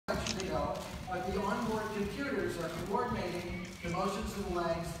but the onboard computers are coordinating the motions of the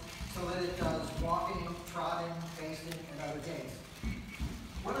legs so that it does walking, trotting, pacing, and other gaits.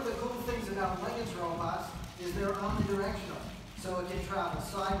 One of the cool things about legged robots is they're omnidirectional, so it can travel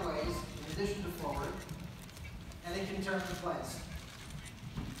sideways in addition to forward, and it can turn in place.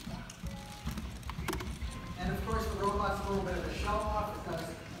 And of course, the robot's a little bit of a show-off. It does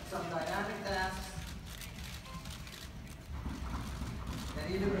some dynamic tasks,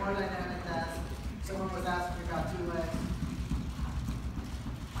 and even more dynamic tasks. Someone was asking about 2 legs.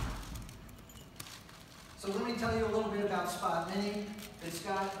 So let me tell you a little bit about SpotMini. It's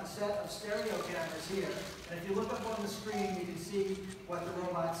got a set of stereo cameras here, and if you look up on the screen, you can see what the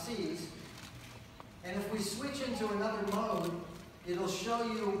robot sees. And if we switch into another mode, it'll show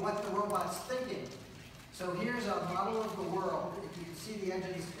you what the robot's thinking. So here's a model of the world. If you can see the edge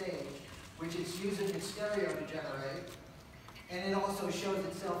of the stage, which it's using its stereo to generate. And it also shows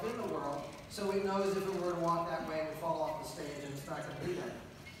itself in the world, so it knows if it were to walk that way, it would fall off the stage, and it's not going to do that.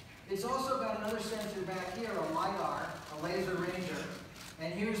 It's also got another sensor back here, a LiDAR, a laser ranger.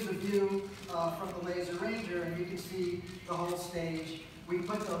 And here's the view from the laser ranger, and you can see the whole stage. We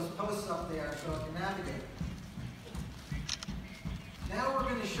put those posts up there so it can navigate. Now we're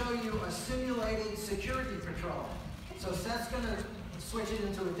going to show you a simulated security patrol. So Seth's going to switch it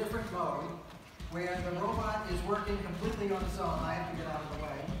into a different mode where the robot is working completely on its own. I have to get out of the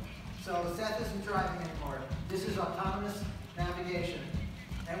way. So Seth isn't driving anymore. This is autonomous navigation.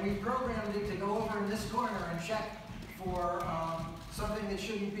 And we programmed it to go over in this corner and check for something that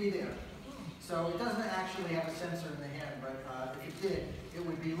shouldn't be there. So it doesn't actually have a sensor in the hand, but if it did, it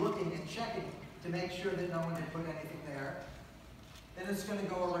would be looking and checking to make sure that no one had put anything there. Then it's going to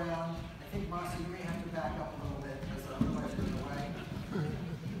go around. I think, Mossy, you may have to back up a little bit because otherwise it's in the way.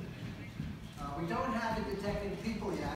 We don't have it detecting people yet.